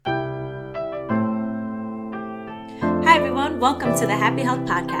Hi everyone, welcome to the Happy Health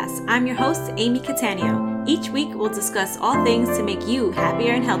Podcast. I'm your host, Amy Catania. Each week we'll discuss all things to make you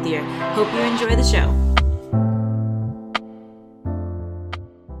happier and healthier. Hope you enjoy the show.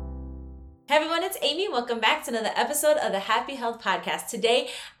 Hey everyone, it's Amy. Welcome back to another episode of the Happy Health Podcast. Today,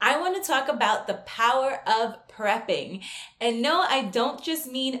 I want to talk about the power of prepping. And no, I don't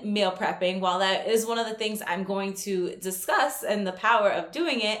just mean meal prepping. While that is one of the things I'm going to discuss and the power of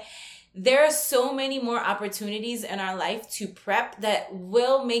doing it, there are so many more opportunities in our life to prep that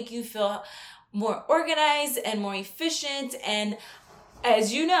will make you feel more organized and more efficient. And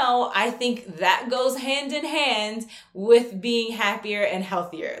as you know, I think that goes hand in hand with being happier and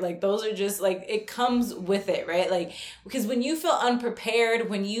healthier. Like those are just like, it comes with it, right? Like, because when you feel unprepared,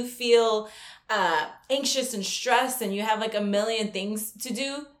 when you feel anxious and stressed and you have like a million things to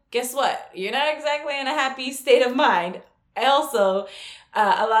do, guess what? You're not exactly in a happy state of mind. Also,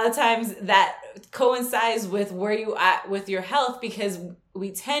 a lot of times that coincides with where you at with your health, because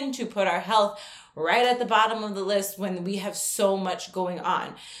we tend to put our health right at the bottom of the list when we have so much going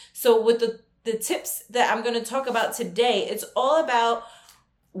on. So with the tips that I'm going to talk about today, it's all about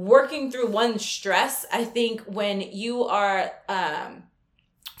working through one stress. I think when you are,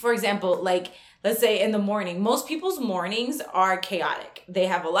 for example, like let's say in the morning, most people's mornings are chaotic. They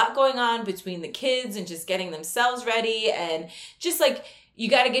have a lot going on between the kids and just getting themselves ready and just like, you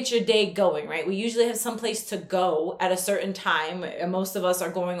got to get your day going, right? We usually have some place to go at a certain time. And most of us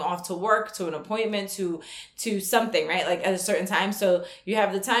are going off to work, to an appointment, to something, right? Like at a certain time. So you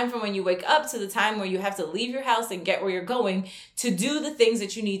have the time from when you wake up to the time where you have to leave your house and get where you're going to do the things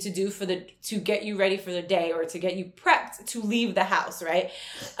that you need to do to get you ready for the day or to get you prepped to leave the house, right?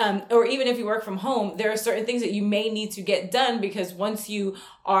 Or even if you work from home, there are certain things that you may need to get done because once you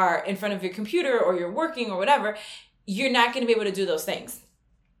are in front of your computer or you're working or whatever, you're not going to be able to do those things.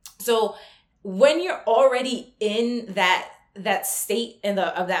 So when you're already in that state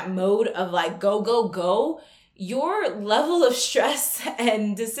of that mode of like go, go, go, your level of stress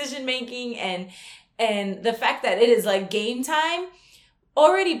and decision making and the fact that it is like game time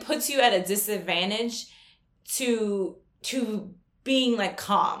already puts you at a disadvantage to being like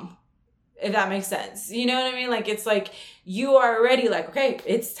calm, if that makes sense. You know what I mean? Like it's like you are already like, okay,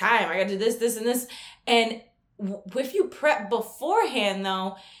 it's time. I got to do this, this, and this. And if you prep beforehand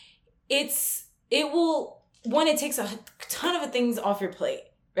though, it takes a ton of things off your plate,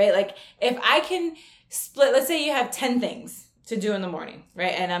 right? Like if I can split, let's say you have 10 things to do in the morning,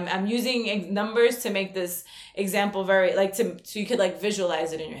 right? And I'm using numbers to make this example very so you could like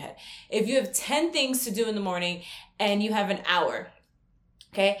visualize it in your head. If you have 10 things to do in the morning and you have an hour,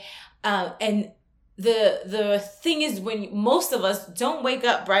 okay? And the thing is when most of us don't wake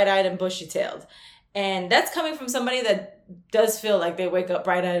up bright-eyed and bushy-tailed. And that's coming from somebody that does feel like they wake up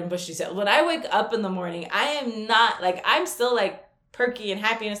bright-eyed and bushy-tailed. When I wake up in the morning, I am not like, I'm still like perky and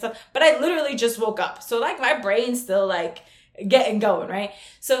happy and stuff, but I literally just woke up. So like my brain's still like getting going, right?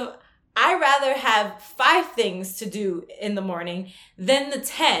 So I rather have 5 things to do in the morning than the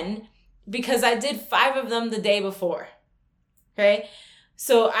 10 because I did 5 of them the day before, okay?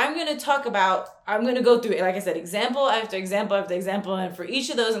 So I'm going to go through it, like I said, example after example after example. And for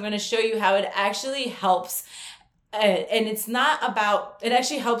each of those, I'm going to show you how it actually helps. And it's not about, it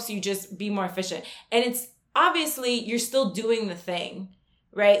actually helps you just be more efficient. And it's obviously you're still doing the thing,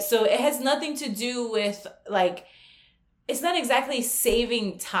 right? So it has nothing to do with like, it's not exactly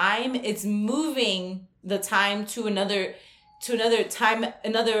saving time. It's moving the time to another time,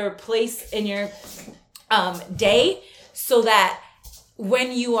 another place in your day so that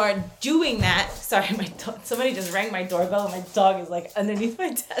when you are doing that, sorry, somebody just rang my doorbell and my dog is like underneath my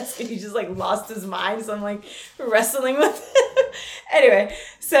desk and he just like lost his mind. So I'm like wrestling with him. Anyway,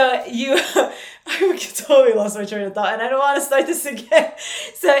 so I totally lost my train of thought and I don't want to start this again.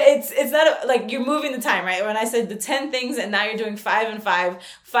 So it's not like you're moving the time, right? When I said the 10 things and now you're doing 5 and 5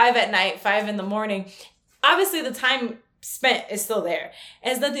 at night, 5 in the morning, obviously the time spent is still there. It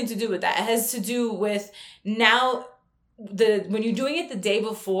has nothing to do with that. It has to do with now when you're doing it the day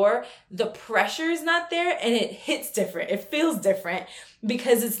before, the pressure is not there and it hits different. It feels different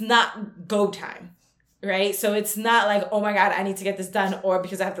because it's not go time, right? So it's not like, oh my God, I need to get this done or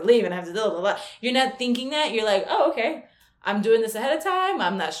because I have to leave and I have to blah, blah, blah. You're not thinking that. You're like, oh, okay, I'm doing this ahead of time.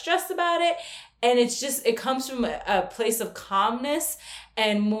 I'm not stressed about it. And it comes from a place of calmness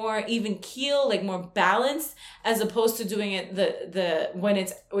and more even keel, like more balanced, as opposed to doing it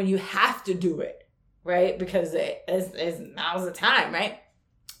when you have to do it. Right? Because now's the time, right?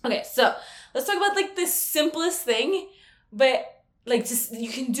 Okay, so let's talk about like the simplest thing, but like just you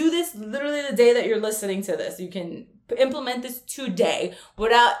can do this literally the day that you're listening to this. You can implement this today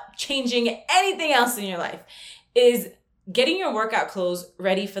without changing anything else in your life. Is getting your workout clothes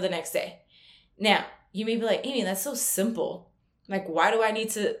ready for the next day. Now, you may be like, Amy, that's so simple. Like, why do I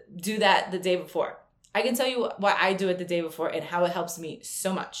need to do that the day before? I can tell you what I do it the day before and how it helps me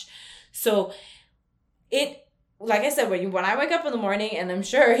so much. So like I said, when I wake up in the morning, and I'm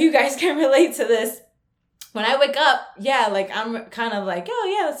sure you guys can relate to this, when I wake up, yeah, like I'm kind of like,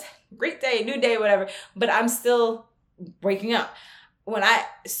 oh yeah, it's a great day, new day, whatever. But I'm still waking up. When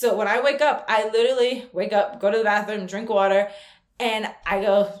I wake up, I literally wake up, go to the bathroom, drink water, and I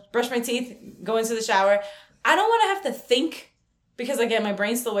go brush my teeth, go into the shower. I don't want to have to think, because again, my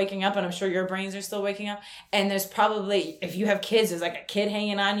brain's still waking up, and I'm sure your brains are still waking up. And there's probably, if you have kids, there's like a kid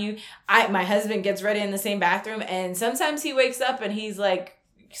hanging on you. My husband gets ready in the same bathroom, and sometimes he wakes up and he's like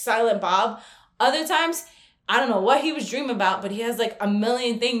Silent Bob. Other times, I don't know what he was dreaming about, but he has like a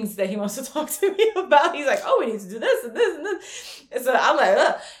million things that he wants to talk to me about. He's like, oh, we need to do this and this and this. And so I'm like,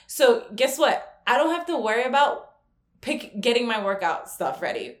 ugh. So guess what? I don't have to worry about getting my workout stuff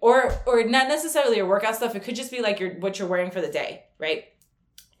ready, or not necessarily your workout stuff. It could just be like what you're wearing for the day, right?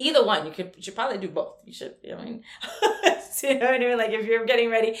 Either one. You should probably do both. You should, you know what I mean? So, you know what I mean? Like if you're getting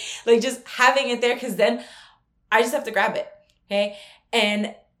ready, like just having it there, because then I just have to grab it, okay?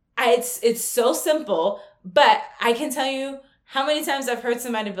 And it's so simple, but I can tell you how many times I've heard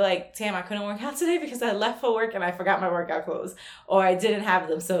somebody be like, Tam, I couldn't work out today because I left for work and I forgot my workout clothes, or I didn't have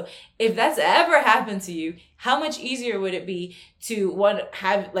them. So if that's ever happened to you, how much easier would it be to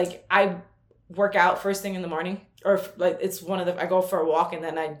have, like, I work out first thing in the morning, or like it's I go for a walk and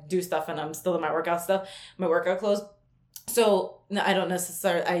then I do stuff and I'm still in my workout clothes. So no,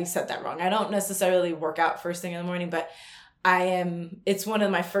 I said that wrong. I don't necessarily work out first thing in the morning, but it's one of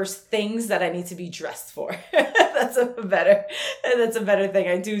my first things that I need to be dressed for. That's a better thing.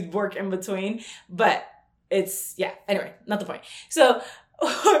 I do work in between, but anyway, not the point. So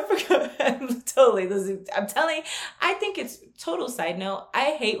I'm telling you, I think it's total side note.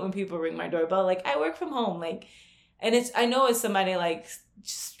 I hate when people ring my doorbell. Like, I work from home, like, and I know it's somebody like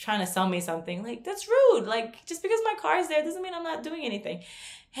just trying to sell me something. Like, that's rude. Like, just because my car is there doesn't mean I'm not doing anything.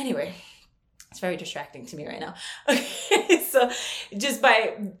 Anyway, it's very distracting to me right now. Okay, so just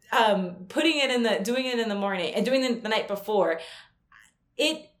by doing it in the morning and doing it the night before,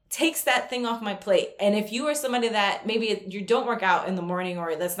 it takes that thing off my plate. And if you are somebody that maybe you don't work out in the morning,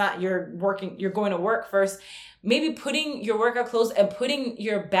 or that's not you're going to work first, maybe putting your workout clothes and putting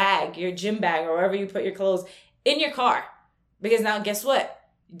your gym bag, or wherever you put your clothes, in your car. Because now guess what?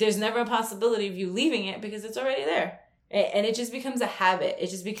 There's never a possibility of you leaving it because it's already there. And it just becomes a habit.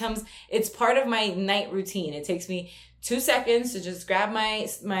 It's part of my night routine. It takes me 2 seconds to just grab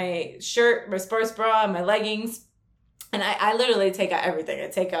my shirt, my sports bra, my leggings. And I literally take out everything. I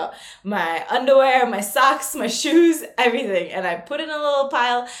take out my underwear, my socks, my shoes, everything. And I put it in a little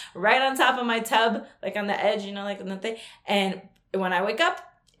pile right on top of my tub, like on the edge, like on the thing. And when I wake up,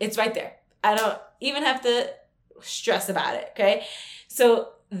 it's right there. I don't even have to stress about it, okay?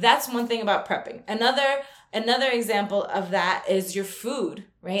 So that's one thing about prepping. Another example of that is your food,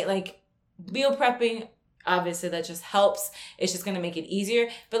 right? Like meal prepping, obviously that just helps. It's just going to make it easier.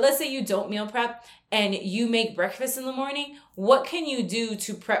 But let's say you don't meal prep and you make breakfast in the morning. What can you do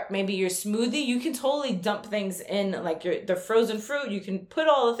to prep maybe your smoothie? You can totally dump things in, like the frozen fruit. You can put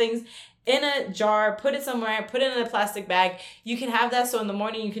all the things in a jar, put it somewhere, put it in a plastic bag. You can have that, so in the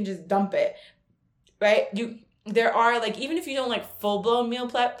morning you can just dump it, right? There are, like, even if you don't like full-blown meal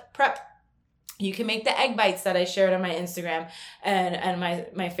prep, you can make the egg bites that I shared on my Instagram and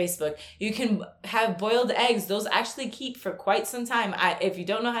my Facebook. You can have boiled eggs. Those actually keep for quite some time. If you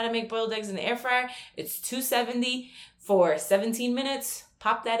don't know how to make boiled eggs in the air fryer, it's 270 for 17 minutes.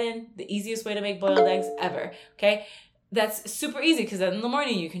 Pop that in. The easiest way to make boiled eggs ever, okay? That's super easy because then in the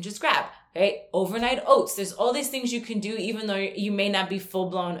morning you can just grab, okay? Overnight oats. There's all these things you can do even though you may not be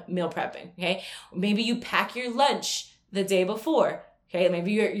full-blown meal prepping, okay? Maybe you pack your lunch the day before. Okay,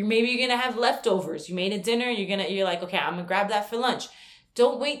 maybe you're gonna have leftovers. You made a dinner. You're like, okay, I'm gonna grab that for lunch.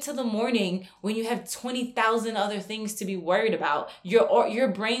 Don't wait till the morning when you have 20,000 other things to be worried about. Your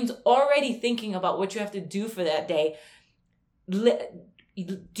brain's already thinking about what you have to do for that day.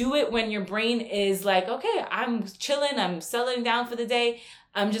 Do it when your brain is like, okay, I'm chilling. I'm settling down for the day.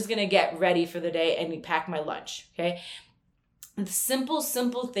 I'm just gonna get ready for the day and pack my lunch. Okay, and simple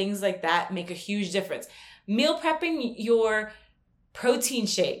things like that make a huge difference. Meal prepping your protein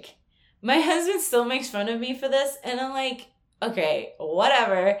shake. My husband still makes fun of me for this, and I'm like, okay,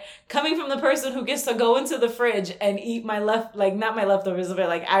 whatever. Coming from the person who gets to go into the fridge and eat not my leftovers, but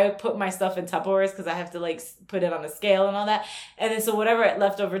like I put my stuff in Tupperwares because I have to like put it on a scale and all that. And then so whatever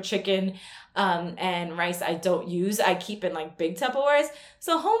leftover chicken and rice I don't use, I keep in like big Tupperwares.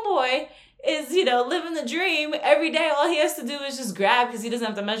 So homeboy is, living the dream every day. All he has to do is just grab because he doesn't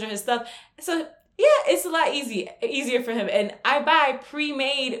have to measure his stuff. So yeah, it's a lot easier for him. And I buy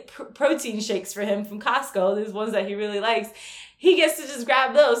pre-made protein shakes for him from Costco. There's ones that he really likes. He gets to just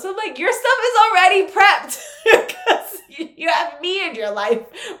grab those. So I'm like, your stuff is already prepped because you have me in your life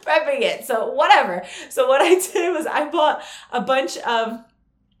prepping it. So whatever. So what I did was I bought a bunch of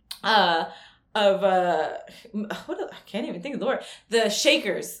I can't even think of the word, the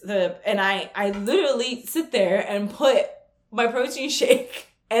shakers, and I literally sit there and put my protein shake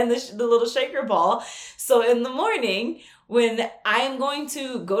and the little shaker ball. So in the morning, when I am going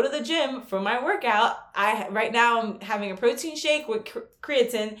to go to the gym for my workout, right now I'm having a protein shake with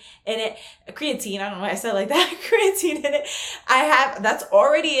creatine in it. Creatine, I don't know why I said it like that. Creatine in it. That's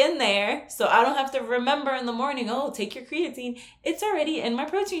already in there. So I don't have to remember in the morning, take your creatine. It's already in my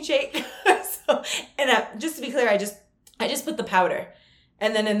protein shake. Just to be clear, I just put the powder.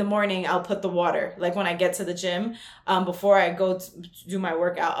 And then in the morning, I'll put the water. Like when I get to the gym, before I go to do my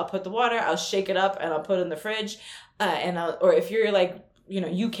workout, I'll put the water, I'll shake it up, and I'll put it in the fridge. Or if you're like,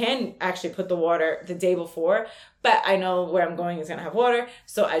 you can actually put the water the day before, but I know where I'm going is going to have water.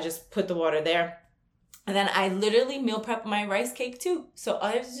 So I just put the water there. And then I literally meal prep my rice cake too. So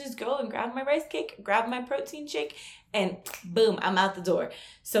I have to just go and grab my rice cake, grab my protein shake, and boom, I'm out the door.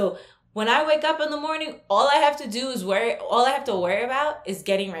 So when I wake up in the morning, all I have to worry about is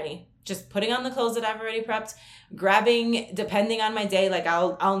getting ready. Just putting on the clothes that I've already prepped, grabbing, depending on my day, like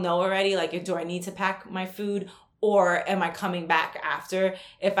I'll know already, like, do I need to pack my food or am I coming back after?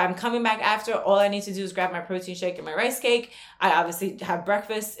 If I'm coming back after, all I need to do is grab my protein shake and my rice cake. I obviously have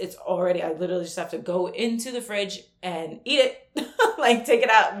breakfast. I literally just have to go into the fridge and eat it. Like take it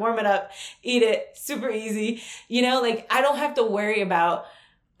out, warm it up, eat it. Super easy. I don't have to worry about,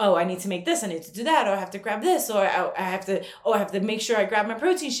 I need to make this, I need to do that, or I have to grab this, or I have to make sure I grab my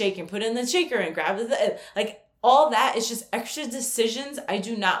protein shake and put it in the shaker and grab it. Like all that is just extra decisions I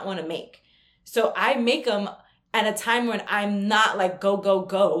do not want to make. So I make them at a time when I'm not like go, go,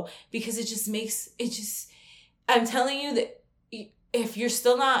 go, because I'm telling you that if you're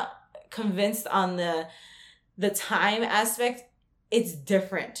still not convinced on the time aspect, it's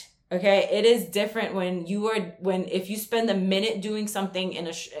different. Okay, it is different if you spend a minute doing something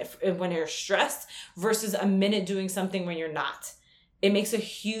when you're stressed versus a minute doing something when you're not. It makes a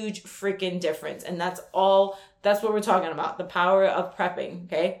huge freaking difference. And that's what we're talking about. The power of prepping,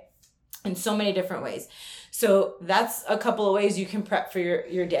 okay? In so many different ways. So that's a couple of ways you can prep for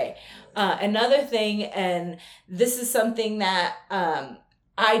your day. Another thing, and this is something that,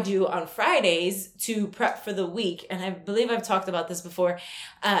 I do on Fridays to prep for the week, and I believe I've talked about this before,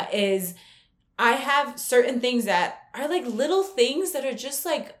 is I have certain things that are like little things that are just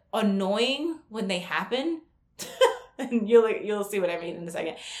like annoying when they happen. And you'll see what I mean in a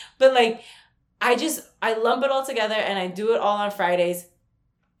second. But like, I lump it all together and I do it all on Fridays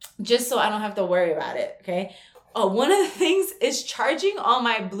just so I don't have to worry about it, okay? One of the things is charging all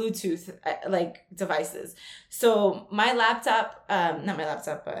my Bluetooth devices. So my laptop, my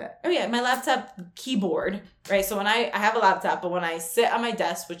laptop keyboard, right? So when I have a laptop, but when I sit on my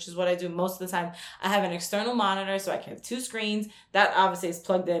desk, which is what I do most of the time, I have an external monitor, so I can have two screens. That obviously is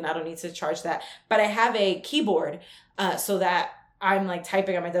plugged in. I don't need to charge that. But I have a keyboard so that I'm like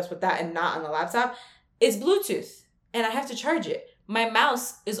typing on my desk with that and not on the laptop. It's Bluetooth, and I have to charge it. My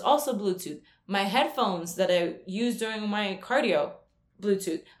mouse is also Bluetooth. My headphones that I use during my cardio,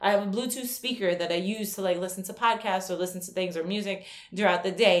 Bluetooth. I have a Bluetooth speaker that I use to like listen to podcasts or listen to things or music throughout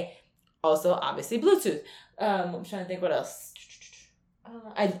the day. Also, obviously, Bluetooth. I'm trying to think what else.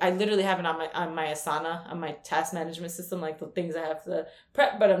 I literally have it on my Asana, on my task management system, like the things I have to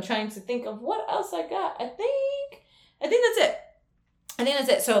prep. But I'm trying to think of what else I got. I think that's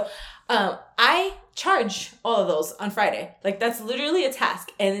it. So I charge all of those on Friday. Like that's literally a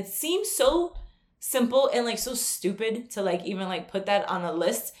task, and it seems so simple and like so stupid to like even like put that on a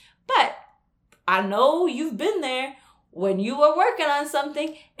list. But I know you've been there when you were working on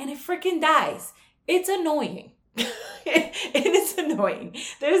something and it freaking dies. It's annoying. It is annoying.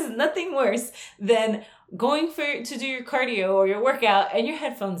 There's nothing worse than going to do your cardio or your workout and your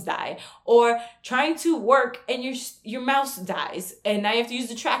headphones die, or trying to work and your mouse dies and now you have to use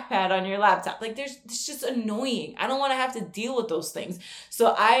the trackpad on your laptop. Like it's just annoying. I don't want to have to deal with those things.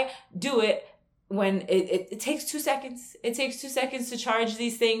 So I do it when it takes 2 seconds. It takes 2 seconds to charge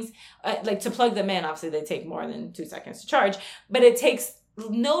these things, like to plug them in. Obviously they take more than 2 seconds to charge, but it takes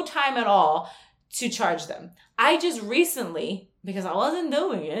no time at all to charge them. I just recently, because I wasn't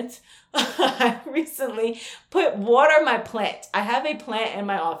doing it, I recently put water on my plant. I have a plant in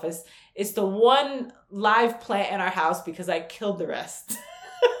my office. It's the one live plant in our house because I killed the rest.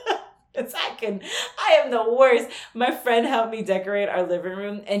 I am the worst. My friend helped me decorate our living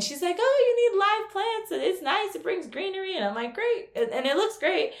room, and she's like, "Oh, you need live plants, and it's nice. It brings greenery." And I'm like, "Great," and it looks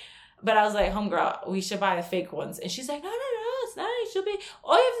great. But I was like, "Homegirl, we should buy the fake ones." And she's like, "No, it's nice. She'll be.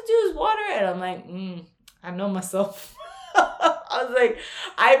 All you have to do is water." And I'm like, I know myself. I was like,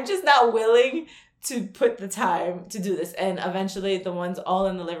 I'm just not willing to put the time to do this. And eventually the ones all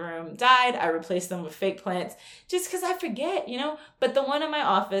in the living room died. I replaced them with fake plants just because I forget, But the one in my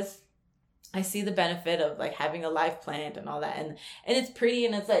office, I see the benefit of like having a live plant and all that, and it's pretty,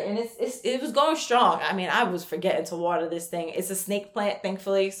 and it's like, and it was going strong. I mean, I was forgetting to water this thing. It's a snake plant,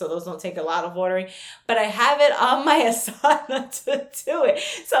 thankfully, so those don't take a lot of watering. But I have it on my Asana to do it,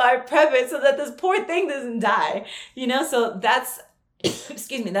 so I prep it so that this poor thing doesn't die. So that's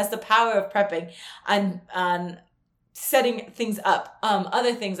excuse me. That's the power of prepping on setting things up.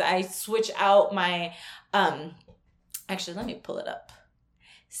 Other things, I switch out my Actually, let me pull it up.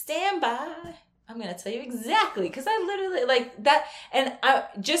 Stand by. I'm going to tell you exactly, because I literally like that. And I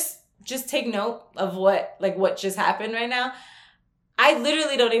just take note of what just happened right now. I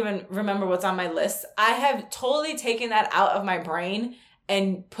literally don't even remember what's on my list. I have totally taken that out of my brain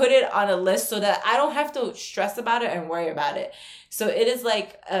and put it on a list so that I don't have to stress about it and worry about it. So it is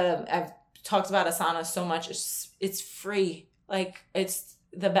like, I've talked about Asana so much. It's free. Like, it's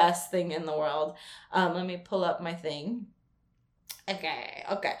the best thing in the world. Let me pull up my thing. Okay.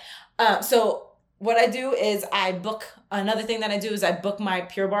 So what I do is another thing that I do is I book my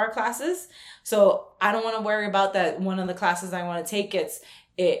Pure Barre classes. So I don't want to worry about that one of the classes I want to take,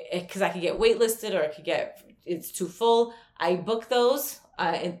 because I could get waitlisted, or it's too full. I book those.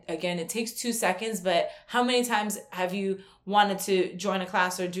 Again, it takes 2 seconds, but how many times have you wanted to join a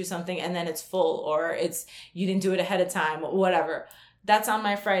class or do something and then it's full, or you didn't do it ahead of time, or whatever? That's on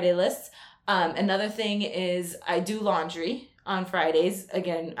my Friday list. Another thing is I do laundry on Fridays.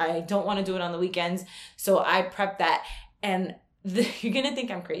 Again, I don't want to do it on the weekends, so I prep that. And you're going to think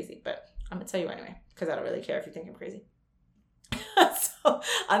I'm crazy, but I'm going to tell you anyway, because I don't really care if you think I'm crazy. So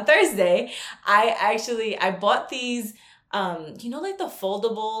on Thursday, I bought these, like the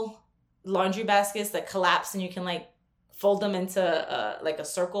foldable laundry baskets that collapse and you can like fold them into like a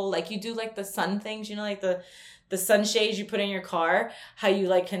circle, like you do like the sun things, like the sunshades you put in your car, how you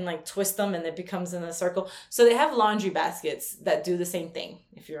like can like twist them and it becomes in a circle. So they have laundry baskets that do the same thing,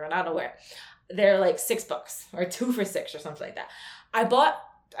 if you're not aware. They're like $6 or 2 for $6 or something like that. I bought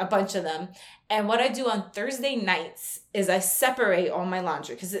a bunch of them, and what I do on Thursday nights is I separate all my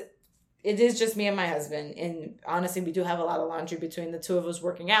laundry, because it is just me and my husband, and honestly we do have a lot of laundry between the two of us,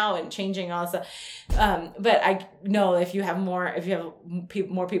 working out and changing all stuff. But I know if you have more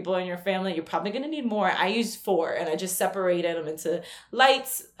people in your family, you're probably going to need more. I use 4, and I just separated them into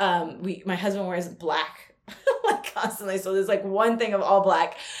lights. My husband wears black like constantly, so there's like one thing of all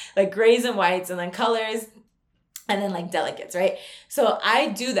black, like grays and whites, and then colors, and then like delicates, right? So I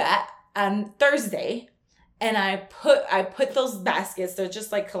do that on Thursday. And I put those baskets, they're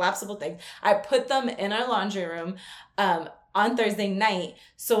just like collapsible things, I put them in our laundry room on Thursday night.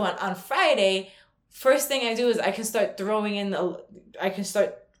 So on Friday, first thing I do is I can start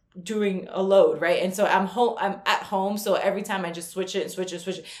doing a load, right? And so I'm at home, so every time I just switch it.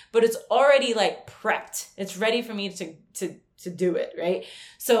 But it's already like prepped. It's ready for me to do it, right?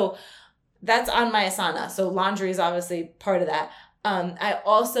 So that's on my Asana. So laundry is obviously part of that. I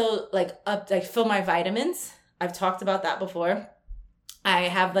also fill my vitamins. I've talked about that before. I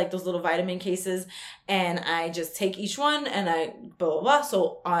have like those little vitamin cases, and I just take each one and I blah, blah, blah.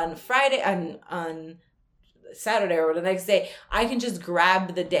 So on Friday, on Saturday or the next day, I can just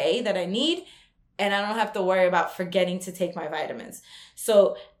grab the day that I need, and I don't have to worry about forgetting to take my vitamins.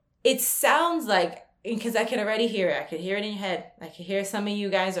 So it sounds like, because I can already hear it. I could hear it in your head. I could hear some of you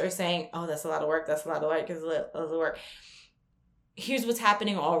guys are saying, oh, that's a lot of work. That's a lot of work. It's a lot of work. Here's what's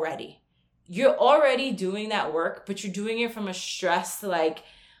happening already. You're already doing that work, but you're doing it from a stressed, like,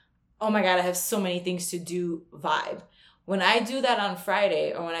 oh my God, I have so many things to do vibe. When I do that on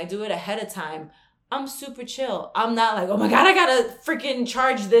Friday, or when I do it ahead of time, I'm super chill. I'm not like, oh my God, I gotta freaking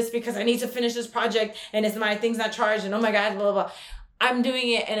charge this because I need to finish this project and it's my thing's not charged and oh my God, blah, blah, blah. I'm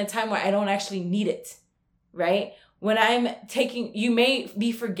doing it in a time where I don't actually need it, right? When you may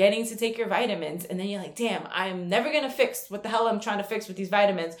be forgetting to take your vitamins, and then you're like, damn, I'm never going to fix what the hell I'm trying to fix with these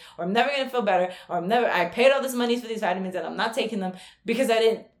vitamins, or I'm never going to feel better, or I paid all this money for these vitamins and I'm not taking them because I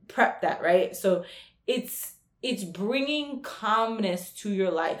didn't prep that, right? So it's bringing calmness to your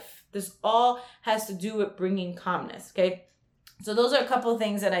life. This all has to do with bringing calmness, okay? So those are a couple of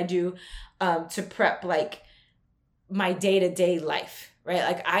things that I do to prep like my day-to-day life.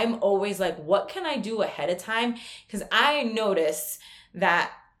 Right? I'm always like, what can I do ahead of time? Because I notice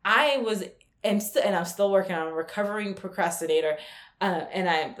that and I'm still working on a recovering procrastinator.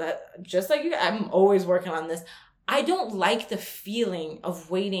 And just like you, I'm always working on this. I don't like the feeling of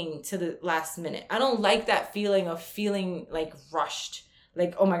waiting to the last minute. I don't like that feeling of feeling like rushed.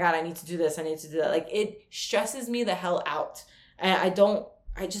 Like, oh my God, I need to do this. I need to do that. Like, it stresses me the hell out. And I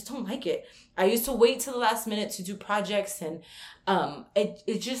just don't like it. I used to wait till the last minute to do projects, and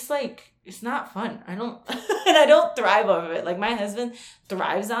it just like, it's not fun. I don't and I don't thrive over it. Like, my husband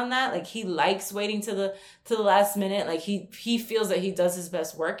thrives on that. Like, he likes waiting to the last minute. Like, he feels that he does his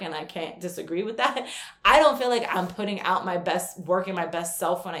best work, and I can't disagree with that. I don't feel like I'm putting out my best work and my best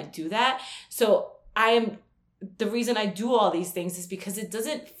self when I do that. So the reason I do all these things is because it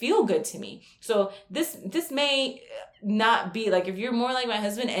doesn't feel good to me. So this may not be like, if you're more like my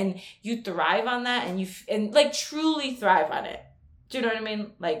husband and you thrive on that and like truly thrive on it. Do you know what I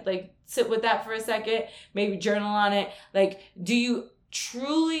mean? Like sit with that for a second, maybe journal on it. Like, do you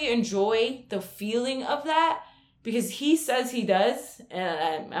truly enjoy the feeling of that? Because he says he does,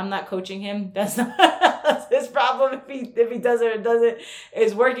 and I'm not coaching him. That's not his problem. If he does it or doesn't,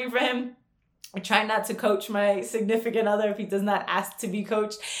 it's working for him. I try not to coach my significant other if he does not ask to be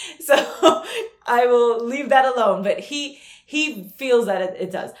coached. So I will leave that alone. But he feels that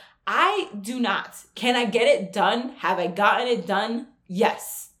it does. I do not. Can I get it done? Have I gotten it done?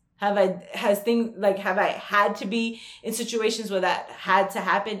 Yes. Have I had to be in situations where that had to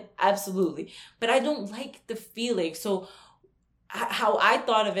happen? Absolutely. But I don't like the feeling. So how I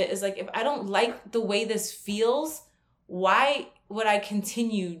thought of it is like, if I don't like the way this feels, why would I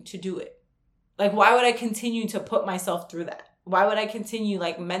continue to do it? Like, why would I continue to put myself through that? Why would I continue,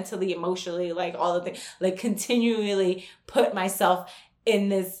 like, mentally, emotionally, like, all the things, like, continually put myself in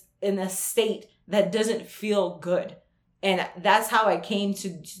this state that doesn't feel good? And that's how I came to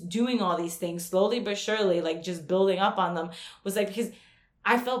doing all these things slowly but surely, like, just building up on them, was like, because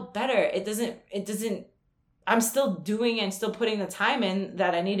I felt better. It doesn't, I'm still doing and still putting the time in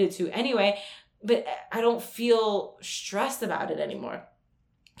that I needed to anyway, but I don't feel stressed about it anymore.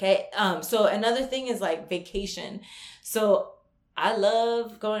 Okay. So another thing is like vacation. So I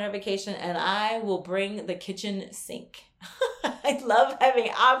love going on vacation, and I will bring the kitchen sink. I love having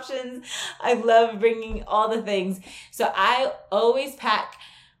options. I love bringing all the things. So I always pack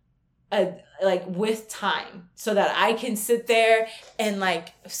with time, so that I can sit there and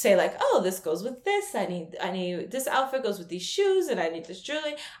like say like, oh, this goes with this. I need this outfit goes with these shoes, and I need this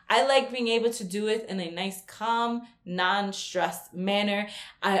jewelry. I like being able to do it in a nice, calm, non-stressed manner.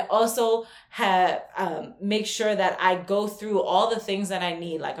 I also have make sure that I go through all the things that I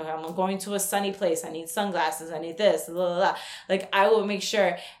need. Like, okay, I'm going to a sunny place. I need sunglasses. I need this. Blah, blah, blah. Like, I will make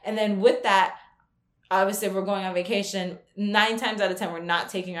sure. And then with that, obviously, if we're going on vacation, 9 times out of 10, we're not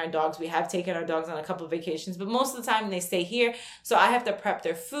taking our dogs. We have taken our dogs on a couple of vacations, but most of the time they stay here. So I have to prep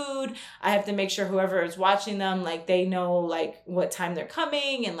their food. I have to make sure whoever is watching them, like, they know like what time they're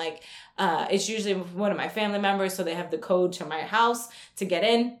coming. And like, it's usually one of my family members. So they have the code to my house to get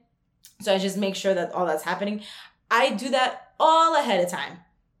in. So I just make sure that all that's happening. I do that all ahead of time,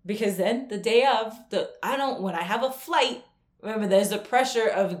 because then the day of when I have a flight, remember, there's the pressure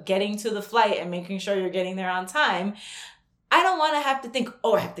of getting to the flight and making sure you're getting there on time. I don't want to have to think,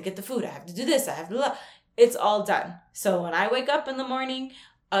 oh, I have to get the food. I have to do this. I have to. It's all done. So when I wake up in the morning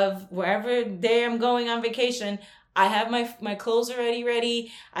of wherever day I'm going on vacation, I have my clothes already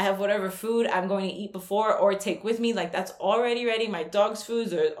ready. I have whatever food I'm going to eat before or take with me. Like, that's already ready. My dog's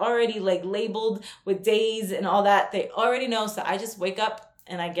foods are already like labeled with days and all that. They already know. So I just wake up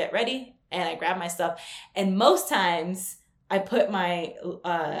and I get ready and I grab my stuff. And most times, I put my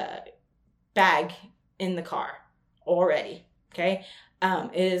bag in the car already, okay?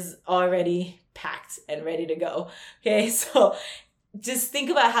 It is already packed and ready to go, okay? So just think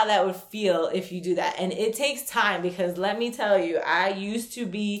about how that would feel if you do that. And it takes time, because let me tell you, I used to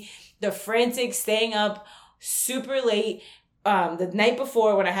be the frantic, staying up super late. The night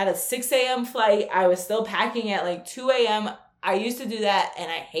before, when I had a 6 a.m. flight, I was still packing at like 2 a.m. I used to do that,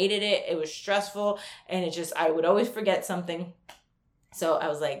 and I hated it. It was stressful, and I would always forget something. So I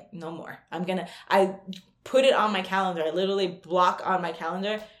was like, no more. I put it on my calendar. I literally block on my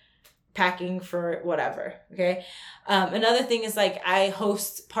calendar packing for whatever. Okay. Another thing is, like, I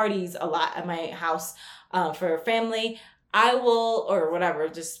host parties a lot at my house for family.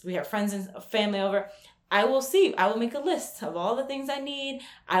 We have friends and family over. I will make a list of all the things I need.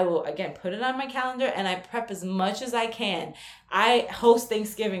 I will, again, put it on my calendar, and I prep as much as I can. I host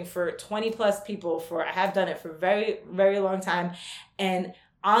Thanksgiving for 20 plus people I have done it for a very, very long time. And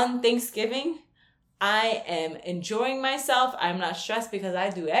on Thanksgiving, I am enjoying myself. I'm not stressed because I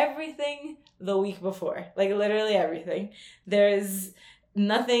do everything the week before, like literally everything.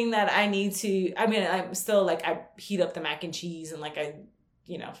 nothing that I need to, I mean, I'm still like, I heat up the mac and cheese and like I,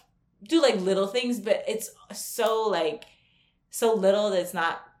 do like little things, but it's so little that it's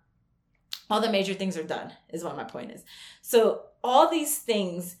not, all the major things are done is what my point is. So all these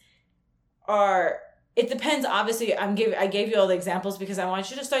things it depends. Obviously, I gave you all the examples because I want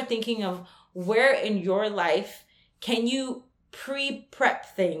you to start thinking of where in your life can you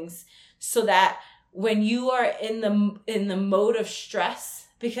pre-prep things so that when you are in the mode of stress,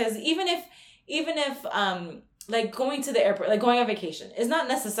 because even if like going to the airport, like going on vacation is not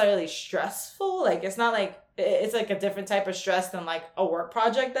necessarily stressful. Like it's not like, it's like a different type of stress than like a work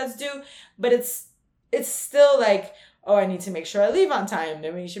project that's due, but it's still like, oh, I need to make sure I leave on time.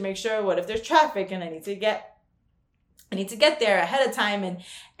 Then we should make sure, what if there's traffic and I need to get there ahead of time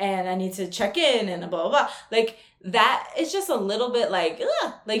and I need to check in and blah, blah, blah. Like that is just a little bit like, you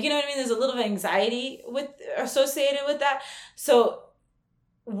know what I mean? There's a little bit of anxiety associated with that. So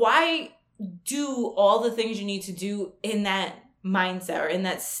why do all the things you need to do in that mindset or in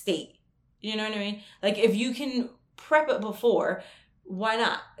that state? You know what I mean? Like if you can prep it before, why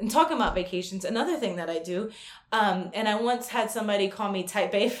not? And talking about vacations, another thing that I do, and I once had somebody call me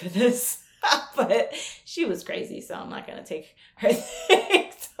type A for this, but she was crazy, so I'm not going to take her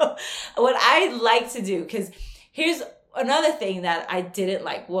thing. So what I like to do, because here's another thing that I didn't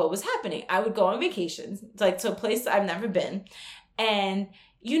like what was happening. I would go on vacations, like to a place that I've never been, and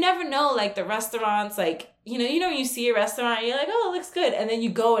you never know, like the restaurants, like, you see a restaurant, and you're like, oh, it looks good. And then you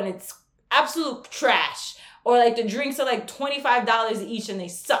go and it's absolute trash. Or like the drinks are like $25 each and they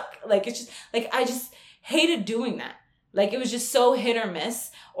suck. Like it's just like, I just hated doing that. Like it was just so hit or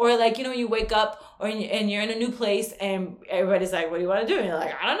miss. Or like, you wake up and you're in a new place and everybody's like, what do you want to do? And you're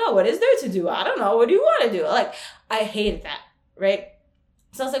like, I don't know. What is there to do? I don't know. What do you want to do? Like I hated that. Right.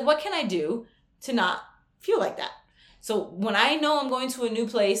 So I was like, what can I do to not feel like that? So when I know I'm going to a new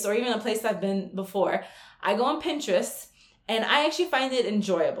place or even a place I've been before, I go on Pinterest and I actually find it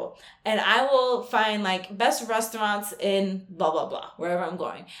enjoyable. And I will find like best restaurants in blah, blah, blah, wherever I'm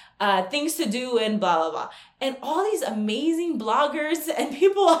going. Things to do in blah, blah, blah. And all these amazing bloggers and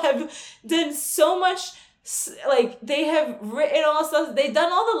people have done so much, like they have written all stuff. They've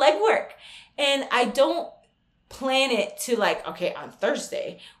done all the legwork. And I don't plan it to like, okay, on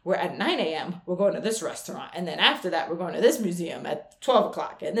Thursday, we're at 9 a.m., we're going to this restaurant. And then after that, we're going to this museum at 12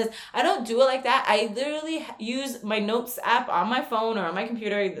 o'clock. And this, I don't do it like that. I literally use my notes app on my phone or on my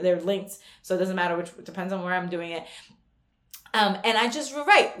computer. They're linked, so it doesn't matter which, depends on where I'm doing it. And I just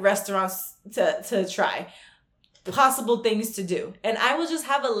write restaurants to try, possible things to do. And I will just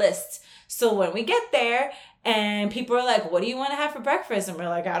have a list. So when we get there, and people are like, what do you want to have for breakfast? And we're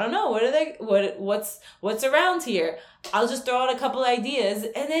like, I don't know. What's around here? I'll just throw out a couple ideas.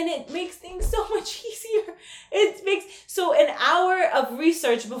 And then it makes things so much easier. So an hour of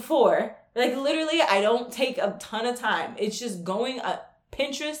research before, like literally, I don't take a ton of time. It's just going up.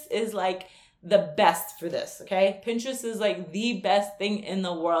 Pinterest is like the best for this. Okay. Pinterest is like the best thing in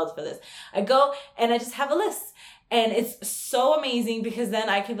the world for this. I go and I just have a list. And it's so amazing because then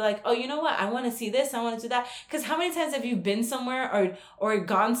I can be like, oh, you know what? I want to see this. I want to do that. Because how many times have you been somewhere or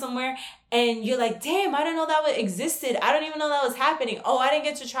gone somewhere and you're like, damn, I didn't know that existed. I don't even know that was happening. Oh, I didn't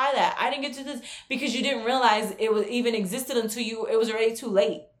get to try that. I didn't get to this because you didn't realize it was even existed until it was already too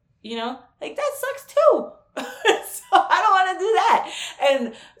late. Like that sucks too. So I don't want to do that.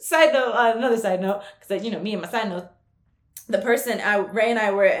 And another side note, because me and my side note, the person, Ray and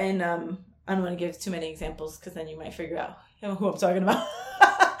I were in, I don't want to give too many examples because then you might figure out who I'm talking about.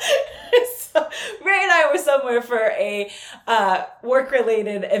 So Ray and I were somewhere for a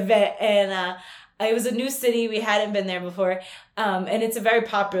work-related event, and it was a new city. We hadn't been there before, and it's a very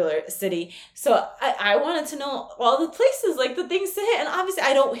popular city. So I wanted to know all the places, like the things to hit. And obviously,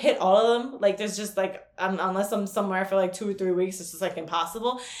 I don't hit all of them. Like there's just like, unless I'm somewhere for like 2 or 3 weeks, it's just like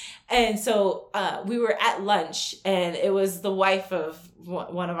impossible. And so we were at lunch, and it was the wife of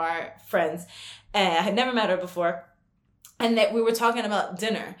one of our friends, and I had never met her before, and that we were talking about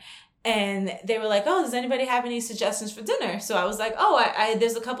dinner. And they were like, oh, does anybody have any suggestions for dinner? So I was like, oh,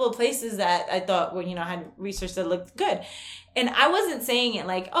 there's a couple of places that I thought were, I had research that looked good. And I wasn't saying it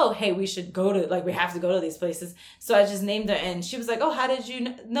like, oh, hey, we should go to, like, we have to go to these places. So I just named her, and she was like, oh, how did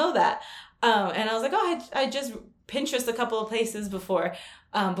you know that? And I was like, oh, I just Pinterest a couple of places before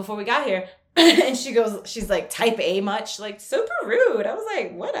we got here. And she's like, type A much? Like, super rude. I was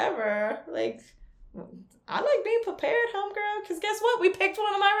like, whatever. Like, I like being prepared, homegirl, because guess what? We picked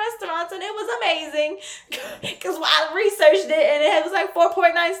one of my restaurants, and it was amazing. Because I researched it, and it was like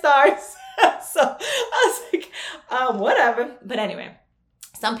 4.9 stars. So I was like, whatever. But anyway,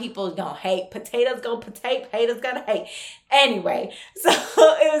 Some people gonna hate. Potatoes gonna potato. Haters gonna hate. Anyway, so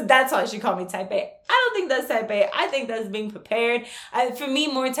that's why she called me type A. I don't think that's type A. I think that's being prepared. For me,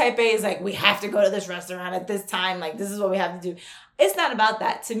 more type A is like, we have to go to this restaurant at this time. Like, this is what we have to do. It's not about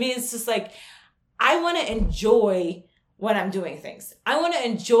that. To me, it's just like, I want to enjoy when I'm doing things. I want to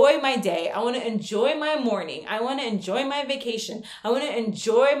enjoy my day. I want to enjoy my morning. I want to enjoy my vacation. I want to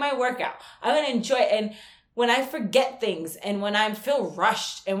enjoy my workout. I want to enjoy it. And when I forget things and when I feel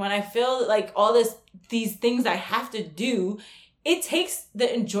rushed and when I feel like these things I have to do, it takes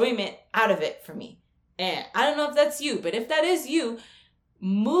the enjoyment out of it for me. And I don't know if that's you, but if that is you,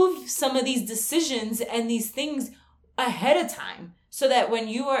 move some of these decisions and these things ahead of time so that when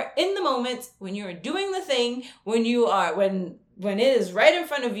you are in the moment, when you are doing the thing, when it is right in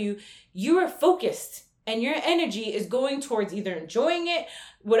front of you, you are focused and your energy is going towards either enjoying it,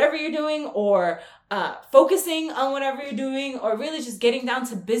 whatever you're doing, or focusing on whatever you're doing, or really just getting down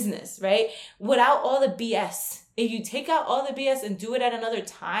to business, right? Without all the BS. If you take out all the BS and do it at another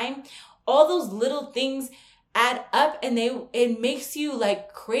time, all those little things add up and it makes you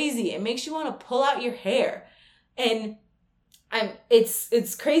like crazy. It makes you want to pull out your hair. And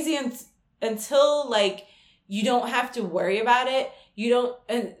it's crazy until like you don't have to worry about it.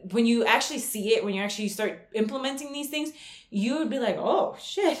 And when you actually see it, when you actually start implementing these things, you would be like, oh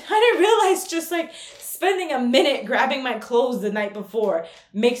shit, I didn't realize just like spending a minute grabbing my clothes the night before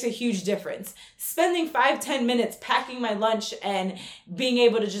makes a huge difference. Spending 5-10 minutes packing my lunch and being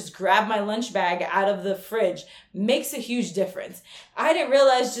able to just grab my lunch bag out of the fridge makes a huge difference. I didn't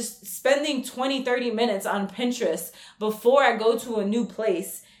realize just spending 20-30 minutes on Pinterest before I go to a new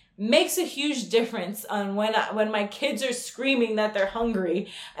place makes a huge difference on when my kids are screaming that they're hungry.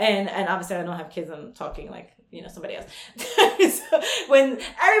 And obviously I don't have kids, I'm talking like, somebody else. So when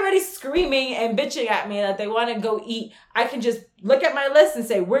everybody's screaming and bitching at me that they want to go eat, I can just look at my list and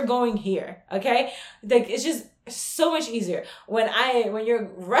say, we're going here. Okay. Like, it's just so much easier when you're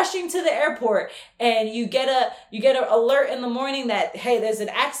rushing to the airport and you get an alert in the morning that, hey, there's an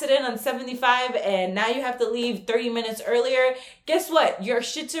accident on 75 and now you have to leave 30 minutes earlier. Guess what? Your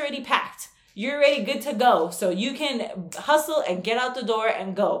shit's already packed. You're already good to go. So you can hustle and get out the door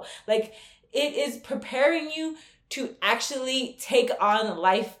and go. Like, it is preparing you to actually take on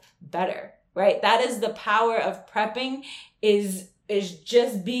life better, right? That is the power of prepping, is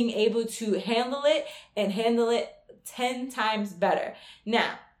just being able to handle it and handle it 10 times better.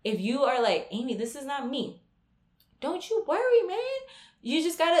 Now, if you are like, Amy, this is not me, don't you worry, man. You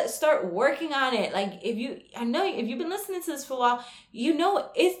just gotta start working on it. Like, if you've been listening to this for a while,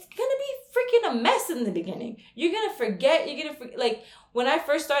 it's gonna be freaking a mess in the beginning. You're gonna forget. Like, when I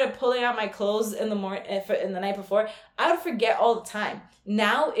first started pulling out my clothes in the morning, in the night before, I would forget all the time.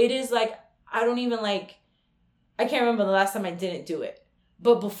 Now it is like, I can't remember the last time I didn't do it.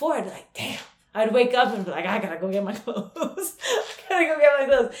 But before, I'd be like, damn. I'd wake up and be like, I gotta go get my clothes.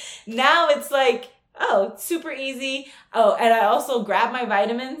 Now it's like, oh, super easy. Oh, and I also grab my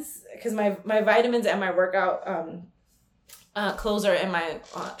vitamins, because my vitamins and my workout clothes are in my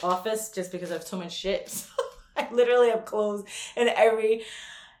office just because I have so much shit. So I literally have clothes in every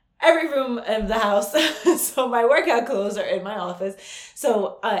room of the house. So my workout clothes are in my office.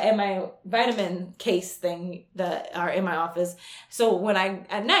 So, and my vitamin case thing that are in my office. So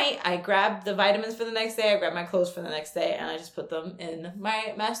at night, I grab the vitamins for the next day. I grab my clothes for the next day, and I just put them in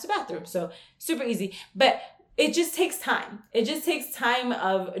my master bathroom. So super easy, but it just takes time. It just takes time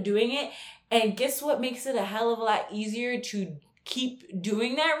of doing it. And guess what makes it a hell of a lot easier to keep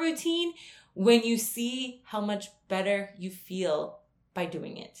doing that routine? When you see how much better you feel by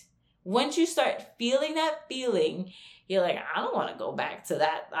doing it. Once you start feeling that feeling, you're like, I don't want to go back to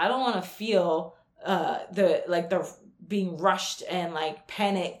that. I don't want to feel the being rushed and like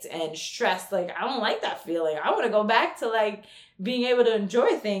panicked and stressed. Like, I don't like that feeling. I want to go back to like being able to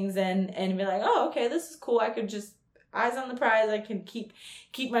enjoy things and be like, oh, okay, this is cool. I could just eyes on the prize. I can keep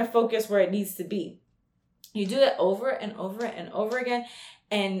my focus where it needs to be. You do it over and over and over again.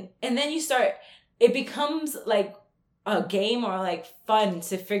 And then it becomes like a game or like fun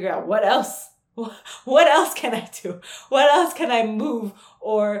to figure out what else can I do? What else can I move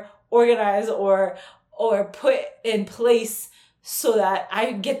or organize or put in place so that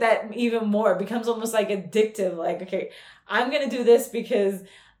I get that even more? It becomes almost like addictive. Like, okay, I'm going to do this because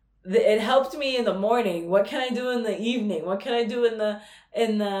it helped me in the morning. What can I do in the evening? What can I do in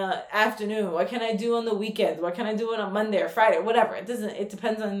the afternoon? What can I do on the weekends? What can I do on a Monday or Friday? Whatever. It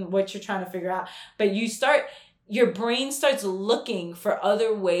depends on what you're trying to figure out. But your brain starts looking for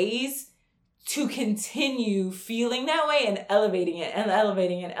other ways to continue feeling that way and elevating it and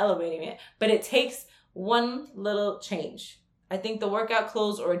elevating and elevating it. But it takes one little change. I think the workout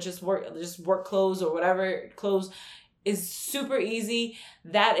clothes or just work clothes or whatever clothes is super easy.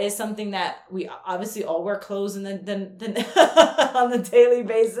 That is something that we obviously all wear clothes and then on the daily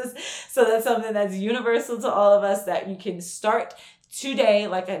basis. So that's something that's universal to all of us that you can start today.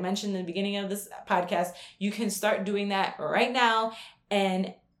 Like I mentioned in the beginning of this podcast, you can start doing that right now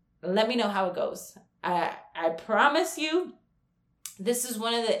and let me know how it goes. I promise you, this is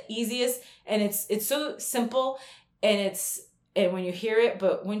one of the easiest, and it's so simple, and when you hear it,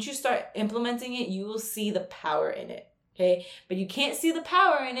 but once you start implementing it, you will see the power in it. Okay. But you can't see the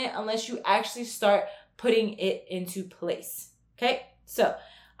power in it unless you actually start putting it into place. Okay. So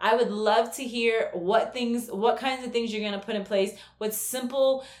I would love to hear what kinds of things you're going to put in place, what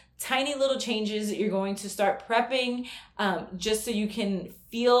simple, tiny little changes that you're going to start prepping, just so you can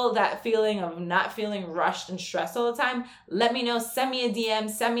feel that feeling of not feeling rushed and stressed all the time. Let me know. Send me a DM,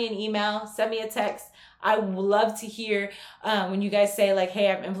 send me an email, send me a text. I would love to hear when you guys say like,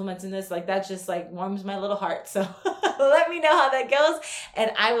 hey, I'm implementing this. Like that just like warms my little heart. So let me know how that goes,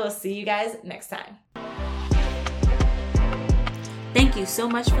 and I will see you guys next time. Thank you so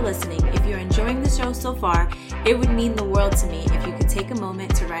much for listening. If you're enjoying the show so far, it would mean the world to me if you could take a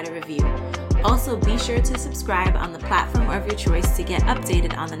moment to write a review. Also, be sure to subscribe on the platform of your choice to get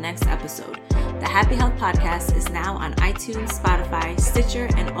updated on the next episode. The Happy Health Podcast is now on iTunes, Spotify, Stitcher,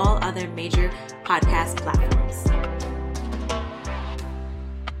 and all other major podcast platforms.